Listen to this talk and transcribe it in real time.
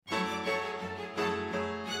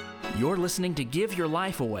You're listening to Give Your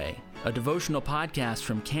Life Away, a devotional podcast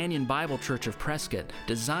from Canyon Bible Church of Prescott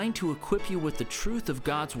designed to equip you with the truth of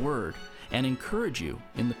God's Word and encourage you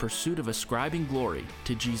in the pursuit of ascribing glory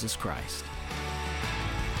to Jesus Christ.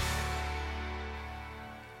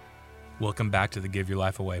 Welcome back to the Give Your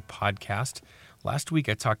Life Away podcast. Last week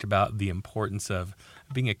I talked about the importance of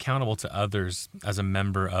being accountable to others as a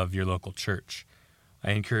member of your local church.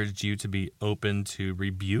 I encouraged you to be open to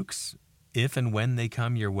rebukes if and when they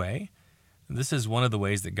come your way. This is one of the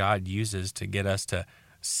ways that God uses to get us to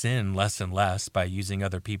sin less and less by using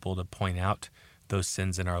other people to point out those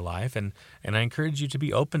sins in our life. And I encourage you to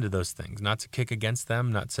be open to those things, not to kick against them,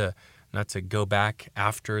 not to go back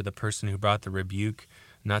after the person who brought the rebuke,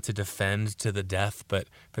 not to defend to the death, but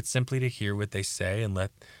simply to hear what they say and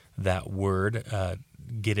let that word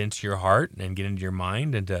get into your heart and get into your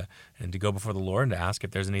mind, and to go before the Lord and to ask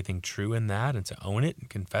if there's anything true in that and to own it and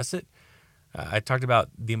confess it. I talked about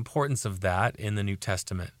the importance of that in the New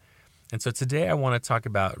Testament. And so today I want to talk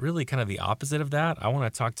about really kind of the opposite of that. I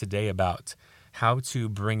want to talk today about how to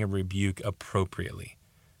bring a rebuke appropriately.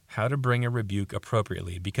 How to bring a rebuke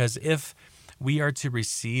appropriately. Because if we are to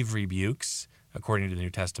receive rebukes, according to the New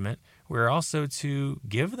Testament, we're also to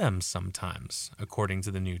give them sometimes, according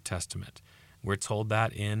to the New Testament. We're told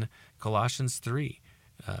that in Colossians 3.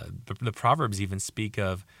 The Proverbs even speak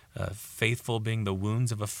of faithful being the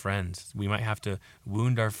wounds of a friend. We might have to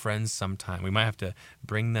wound our friends sometime. We might have to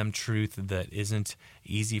bring them truth that isn't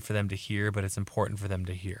easy for them to hear, but it's important for them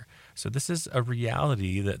to hear. So this is a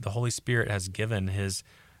reality that the Holy Spirit has given His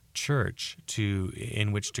church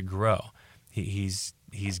in which to grow. He's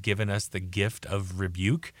given us the gift of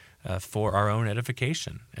rebuke for our own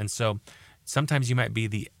edification. And so sometimes you might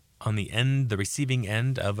be on the receiving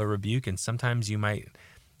end of a rebuke, and sometimes you might,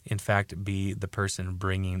 in fact, be the person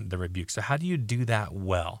bringing the rebuke. So how do you do that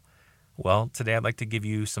well? Well, today I'd like to give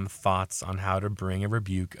you some thoughts on how to bring a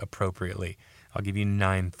rebuke appropriately. I'll give you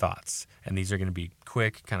 9 thoughts, and these are going to be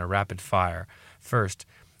quick, kind of rapid fire. First,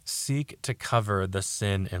 seek to cover the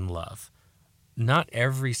sin in love. Not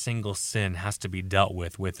every single sin has to be dealt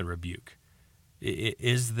with a rebuke.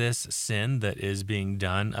 Is this sin that is being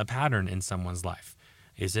done a pattern in someone's life?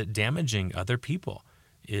 Is it damaging other people?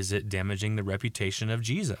 Is it damaging the reputation of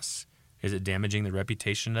Jesus? Is it damaging the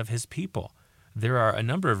reputation of His people? There are a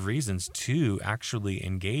number of reasons to actually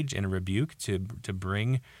engage in a rebuke, to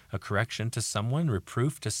bring a correction to someone,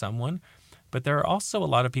 reproof to someone. But there are also a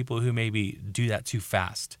lot of people who maybe do that too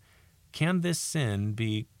fast. Can this sin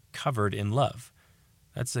be covered in love?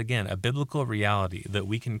 That's, again, a biblical reality that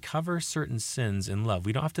we can cover certain sins in love.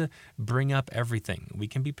 We don't have to bring up everything. We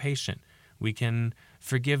can be patient. We can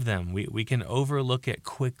forgive them. We can overlook it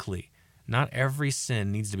quickly. Not every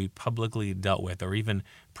sin needs to be publicly dealt with or even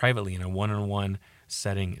privately in a one-on-one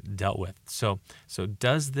setting dealt with. So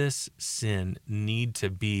does this sin need to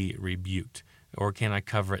be rebuked, or can I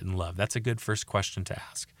cover it in love? That's a good first question to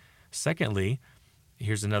ask. Secondly,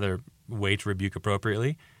 here's another way to rebuke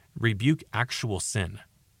appropriately. Rebuke actual sin.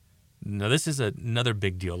 Now, this is another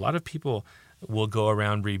big deal. A lot of people will go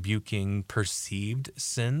around rebuking perceived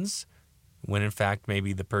sins when, in fact,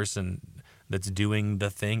 maybe the person that's doing the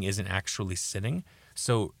thing isn't actually sinning.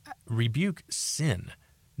 So rebuke sin.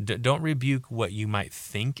 Don't rebuke what you might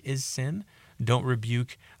think is sin. Don't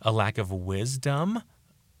rebuke a lack of wisdom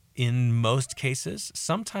in most cases.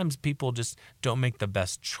 Sometimes people just don't make the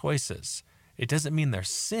best choices. It doesn't mean they're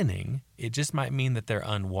sinning. It just might mean that they're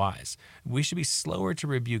unwise. We should be slower to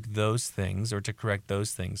rebuke those things or to correct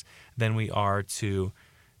those things than we are to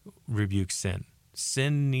rebuke sin.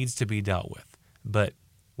 Sin needs to be dealt with, but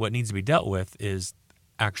what needs to be dealt with is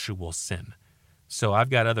actual sin. So I've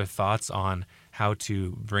got other thoughts on how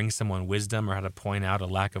to bring someone wisdom, or how to point out a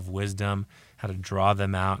lack of wisdom, how to draw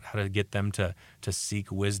them out, how to get them to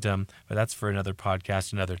seek wisdom, but that's for another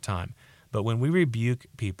podcast another time. But when we rebuke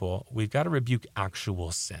people, we've got to rebuke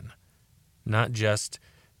actual sin, not just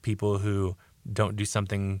people who don't do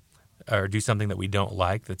something or do something that we don't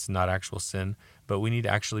like that's not actual sin, but we need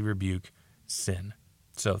to actually rebuke sin.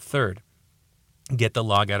 So third, get the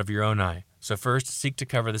log out of your own eye. So first, seek to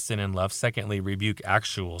cover the sin in love. Secondly, rebuke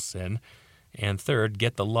actual sin. And third,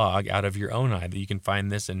 get the log out of your own eye. You can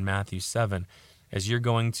find this in Matthew 7. As you're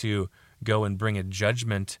going to go and bring a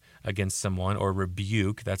judgment against someone, or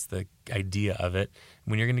rebuke, that's the idea of it.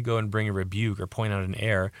 When you're going to go and bring a rebuke or point out an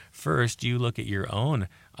error, first you look at your own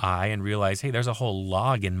eye and realize, hey, there's a whole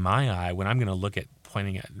log in my eye when I'm going to look at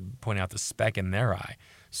pointing out the speck in their eye.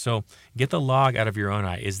 So get the log out of your own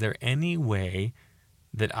eye. Is there any way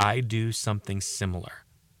that I do something similar?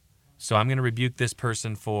 So I'm going to rebuke this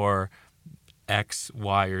person for X,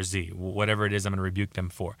 Y, or Z, whatever it is I'm going to rebuke them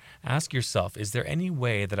for. Ask yourself, is there any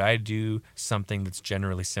way that I do something that's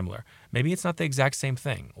generally similar? Maybe it's not the exact same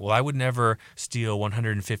thing. Well, I would never steal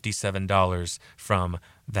 $157 from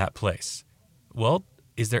that place. Well,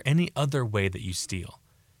 is there any other way that you steal?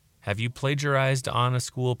 Have you plagiarized on a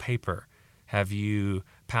school paper? Have you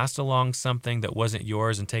passed along something that wasn't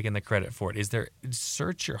yours and taken the credit for it?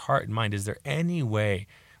 Search your heart and mind. Is there any way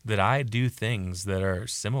that I do things that are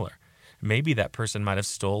similar? Maybe that person might have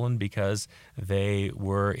stolen because they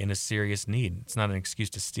were in a serious need. It's not an excuse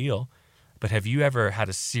to steal, but have you ever had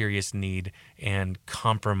a serious need and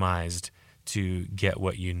compromised to get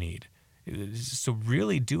what you need? So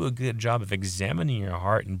really do a good job of examining your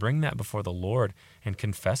heart and bring that before the Lord and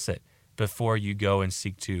confess it before you go and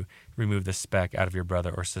seek to remove the speck out of your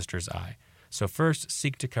brother or sister's eye. So first,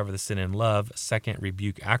 seek to cover the sin in love. Second,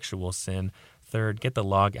 rebuke actual sin. Third, get the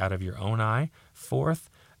log out of your own eye. Fourth,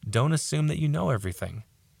 don't assume that you know everything.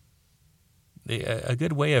 A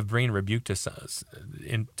good way of bringing rebuke to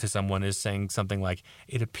someone is saying something like,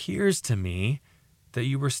 it appears to me that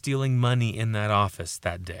you were stealing money in that office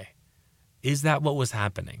that day. Is that what was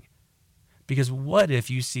happening? Because what if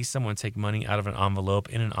you see someone take money out of an envelope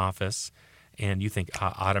in an office and you think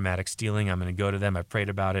automatic stealing, I'm going to go to them, I prayed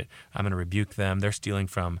about it, I'm going to rebuke them, they're stealing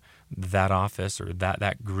from that office or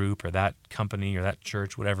that group or that company or that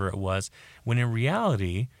church, whatever it was, when in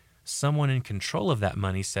reality, someone in control of that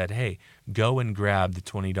money said, hey, go and grab the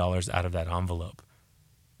 $20 out of that envelope.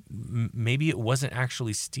 Maybe it wasn't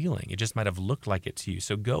actually stealing. It just might have looked like it to you.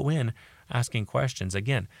 So go in asking questions.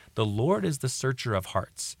 Again, the Lord is the searcher of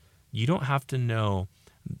hearts. You don't have to know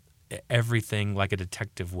everything like a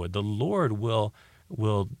detective would. The Lord will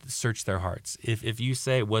search their hearts. If you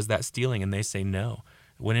say, was that stealing? And they say no,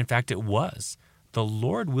 when in fact it was, the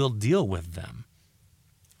Lord will deal with them.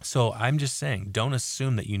 So I'm just saying, don't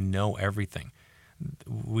assume that you know everything.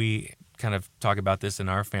 We kind of talk about this in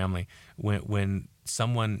our family. When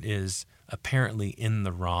someone is apparently in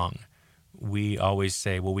the wrong, we always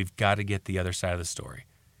say, well, we've got to get the other side of the story.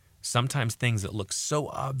 Sometimes things that look so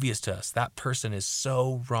obvious to us, that person is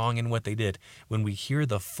so wrong in what they did. When we hear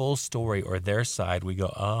the full story or their side, we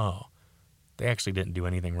go, oh, they actually didn't do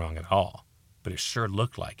anything wrong at all, but it sure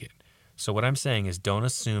looked like it. So what I'm saying is don't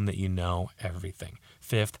assume that you know everything.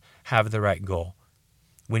 Fifth, have the right goal.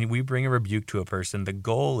 When we bring a rebuke to a person, the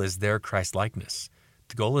goal is their Christ-likeness.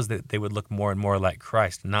 The goal is that they would look more and more like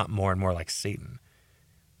Christ, not more and more like Satan.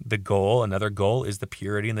 Another goal, is the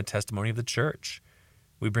purity and the testimony of the church.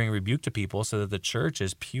 We bring rebuke to people so that the church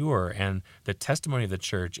is pure and the testimony of the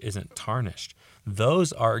church isn't tarnished.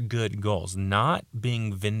 Those are good goals, not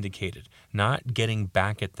being vindicated, not getting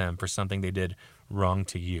back at them for something they did wrong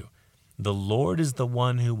to you. The Lord is the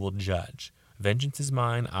one who will judge. Vengeance is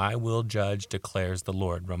mine, I will judge, declares the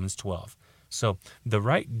Lord, Romans 12. So the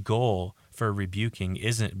right goal for rebuking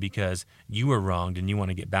isn't because you were wronged and you want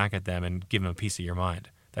to get back at them and give them a piece of your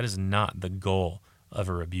mind. That is not the goal of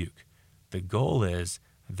a rebuke. The goal is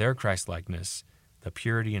their Christ-likeness, the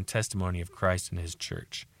purity and testimony of Christ and his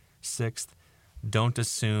church. Sixth, don't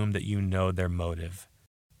assume that you know their motive.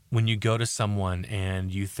 When you go to someone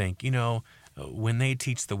and you think, when they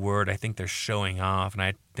teach the word, I think they're showing off and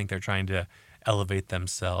I think they're trying to elevate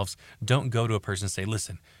themselves. Don't go to a person and say,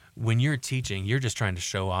 listen, when you're teaching, you're just trying to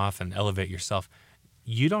show off and elevate yourself.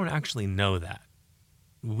 You don't actually know that.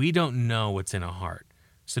 We don't know what's in a heart.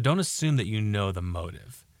 So don't assume that you know the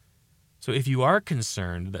motive. So if you are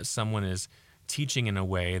concerned that someone is teaching in a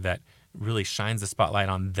way that really shines the spotlight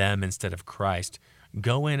on them instead of Christ,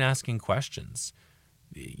 go in asking questions.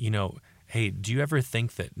 Hey, do you ever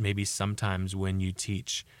think that maybe sometimes when you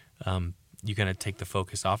teach, you kind of take the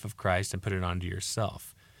focus off of Christ and put it onto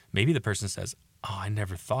yourself? Maybe the person says, oh, I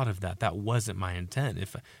never thought of that. That wasn't my intent.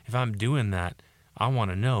 If I'm doing that, I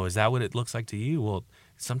want to know, is that what it looks like to you? Well,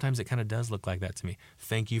 sometimes it kind of does look like that to me.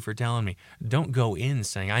 Thank you for telling me. Don't go in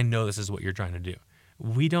saying, I know this is what you're trying to do.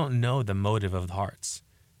 We don't know the motive of the hearts.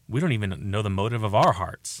 We don't even know the motive of our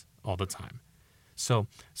hearts all the time. So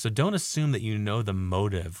don't assume that you know the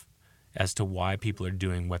motive as to why people are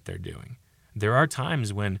doing what they're doing. There are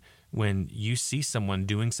times when you see someone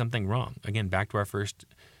doing something wrong. Again, back to our first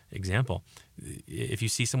example. If you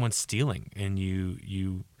see someone stealing and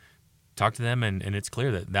you talk to them and it's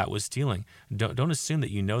clear that was stealing, don't assume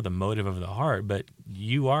that you know the motive of the heart, but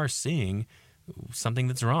you are seeing something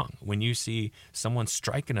that's wrong. When you see someone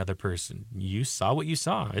strike another person, you saw what you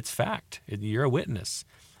saw. It's fact. You're a witness.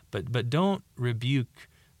 But don't rebuke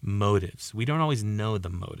motives. We don't always know the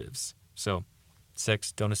motives. So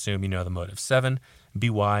 6, don't assume you know the motive. 7, be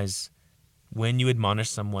wise. When you admonish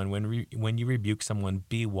someone, when you rebuke someone,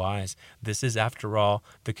 be wise. This is, after all,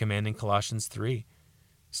 the command in Colossians 3.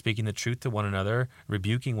 Speaking the truth to one another,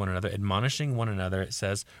 rebuking one another, admonishing one another, it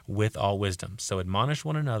says, with all wisdom. So admonish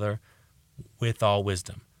one another with all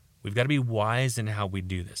wisdom. We've got to be wise in how we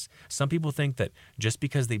do this. Some people think that just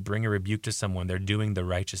because they bring a rebuke to someone, they're doing the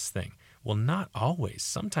righteous thing. Well, not always.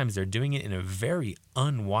 Sometimes they're doing it in a very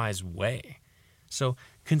unwise way. So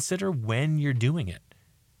consider when you're doing it.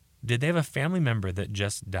 Did they have a family member that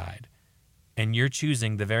just died? And you're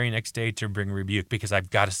choosing the very next day to bring a rebuke because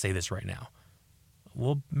I've got to say this right now.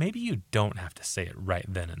 Well, maybe you don't have to say it right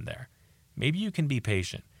then and there. Maybe you can be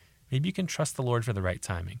patient. Maybe you can trust the Lord for the right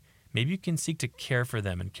timing. Maybe you can seek to care for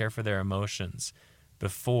them and care for their emotions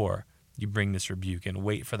before you bring this rebuke and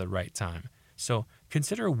wait for the right time. So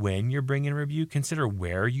consider when you're bringing a rebuke. Consider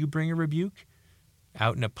where you bring a rebuke.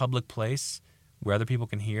 Out in a public place where other people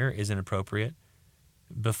can hear is inappropriate.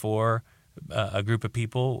 Before a group of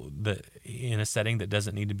people that in a setting that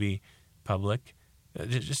doesn't need to be public.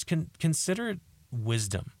 Just consider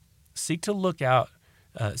wisdom. Seek to look out,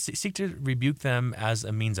 seek to rebuke them as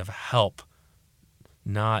a means of help,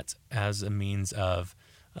 not as a means of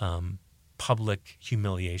public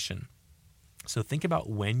humiliation. So think about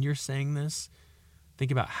when you're saying this.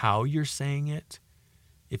 Think about how you're saying it.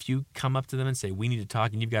 If you come up to them and say, we need to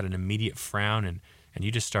talk, and you've got an immediate frown and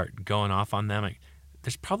you just start going off on them,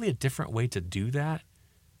 there's probably a different way to do that.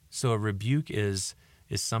 So a rebuke is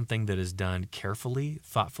something that is done carefully,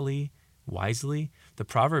 thoughtfully, wisely. The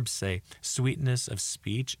Proverbs say sweetness of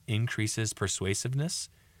speech increases persuasiveness.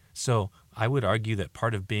 So I would argue that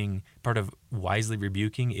part of wisely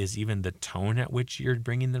rebuking is even the tone at which you're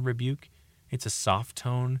bringing the rebuke. It's a soft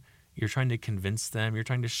tone. You're trying to convince them. You're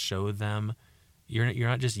trying to show them. You're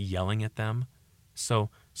not just yelling at them. So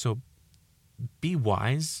be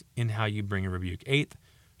wise in how you bring a rebuke. 8th,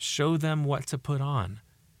 show them what to put on.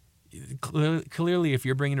 Clearly, if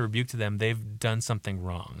you're bringing a rebuke to them, they've done something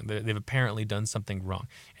wrong. They've apparently done something wrong.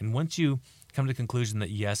 And once you come to the conclusion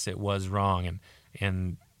that, yes, it was wrong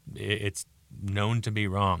and it's known to be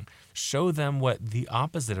wrong, show them what the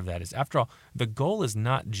opposite of that is. After all, the goal is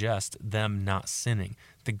not just them not sinning.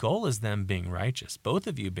 The goal is them being righteous, both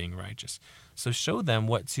of you being righteous. So show them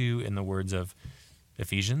what to, in the words of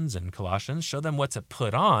Ephesians and Colossians, show them what to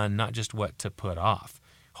put on, not just what to put off.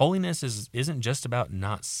 Holiness isn't just about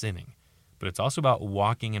not sinning, but it's also about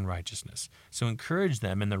walking in righteousness. So encourage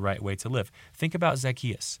them in the right way to live. Think about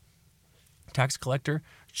Zacchaeus, tax collector,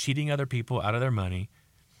 cheating other people out of their money.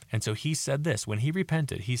 And so he said this, when he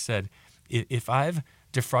repented, he said, if I've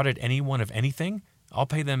defrauded anyone of anything, I'll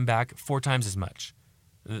pay them back 4 times as much.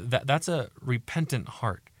 That's a repentant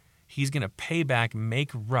heart. He's going to pay back,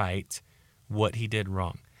 make right what he did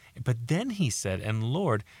wrong. But then he said, and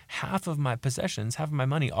Lord, half of my possessions, half of my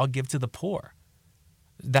money, I'll give to the poor.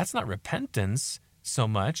 That's not repentance so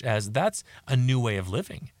much as that's a new way of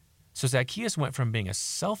living. So Zacchaeus went from being a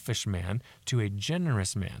selfish man to a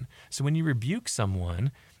generous man. So when you rebuke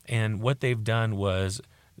someone and what they've done was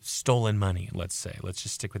stolen money, let's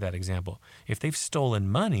just stick with that example. If they've stolen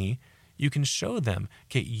money, you can show them,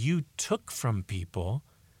 okay, you took from people.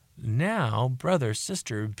 Now, brother,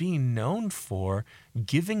 sister, be known for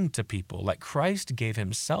giving to people like Christ gave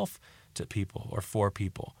himself to people or for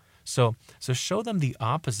people. So show them the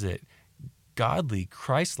opposite, godly,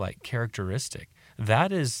 Christ-like characteristic.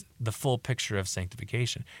 That is the full picture of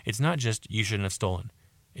sanctification. It's not just you shouldn't have stolen.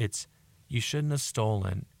 It's you shouldn't have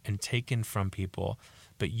stolen and taken from people,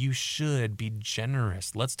 but you should be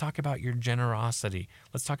generous. Let's talk about your generosity.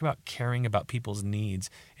 Let's talk about caring about people's needs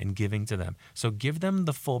and giving to them. So give them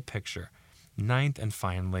the full picture. 9th, and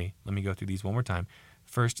finally, let me go through these one more time.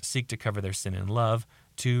 1st, seek to cover their sin in love.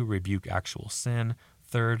 2, rebuke actual sin.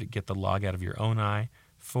 3rd, get the log out of your own eye.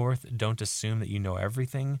 4th, don't assume that you know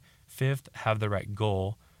everything. 5th, have the right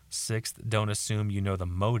goal. 6th, don't assume you know the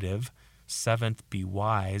motive. 7th, be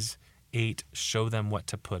wise. 8, show them what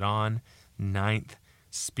to put on. 9th,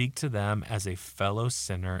 speak to them as a fellow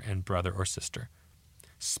sinner and brother or sister.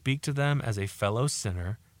 Speak to them as a fellow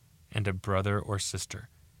sinner and a brother or sister.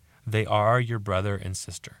 They are your brother and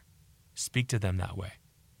sister. Speak to them that way.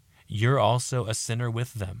 You're also a sinner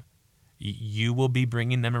with them. You will be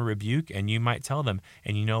bringing them a rebuke, and you might tell them,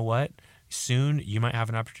 and you know what? Soon you might have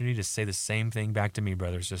an opportunity to say the same thing back to me,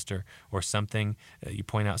 brother or sister, or something, you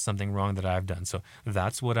point out something wrong that I've done. So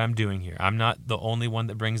that's what I'm doing here. I'm not the only one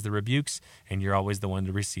that brings the rebukes, and you're always the one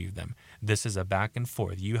to receive them. This is a back and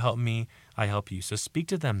forth. You help me, I help you. So speak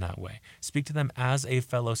to them that way. Speak to them as a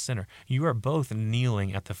fellow sinner. You are both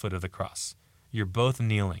kneeling at the foot of the cross. You're both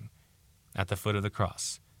kneeling at the foot of the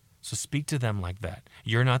cross. So speak to them like that.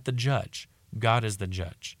 You're not the judge. God is the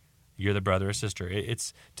judge. you're the brother or sister.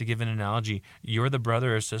 It's, to give an analogy, you're the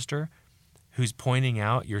brother or sister who's pointing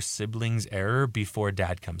out your sibling's error before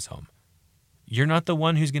dad comes home. You're not the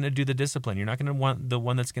one who's going to do the discipline. You're not going to want the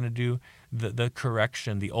one that's going to do the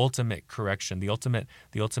correction, the ultimate correction, the ultimate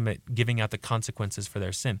giving out the consequences for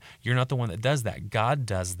their sin. You're not the one that does that. God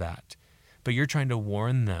does that. But you're trying to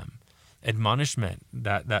warn them. Admonishment,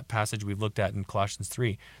 that passage we've looked at in Colossians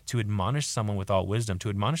 3, to admonish someone with all wisdom, to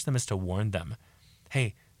admonish them is to warn them.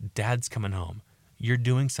 Hey, dad's coming home. You're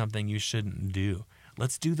doing something you shouldn't do.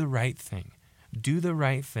 Let's do the right thing. Do the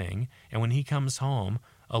right thing, and when he comes home,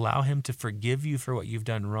 allow him to forgive you for what you've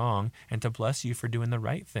done wrong and to bless you for doing the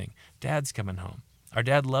right thing. Dad's coming home. Our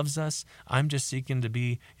dad loves us. I'm just seeking to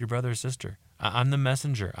be your brother or sister. I'm the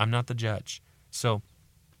messenger. I'm not the judge. So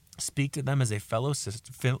speak to them as a fellow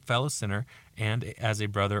sinner and as a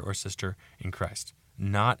brother or sister in Christ,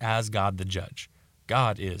 not as God the judge.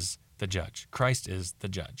 God is the judge. Christ is the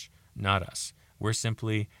judge, not us. We're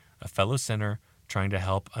simply a fellow sinner trying to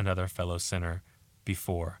help another fellow sinner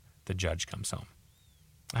before the judge comes home.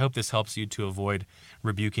 I hope this helps you to avoid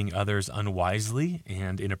rebuking others unwisely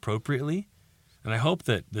and inappropriately. And I hope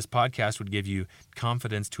that this podcast would give you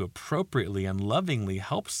confidence to appropriately and lovingly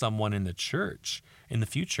help someone in the church in the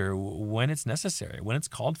future when it's necessary, when it's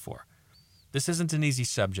called for. This isn't an easy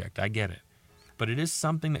subject, I get it. But it is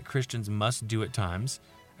something that Christians must do at times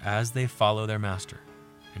as they follow their master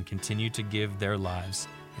and continue to give their lives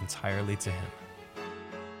entirely to him.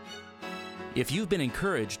 If you've been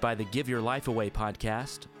encouraged by the Give Your Life Away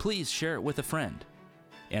podcast, please share it with a friend.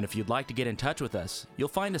 And if you'd like to get in touch with us, you'll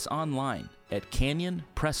find us online at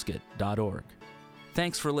canyonprescott.org.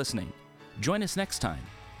 Thanks for listening. Join us next time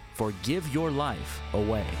for Give Your Life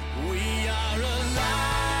Away. We are alive.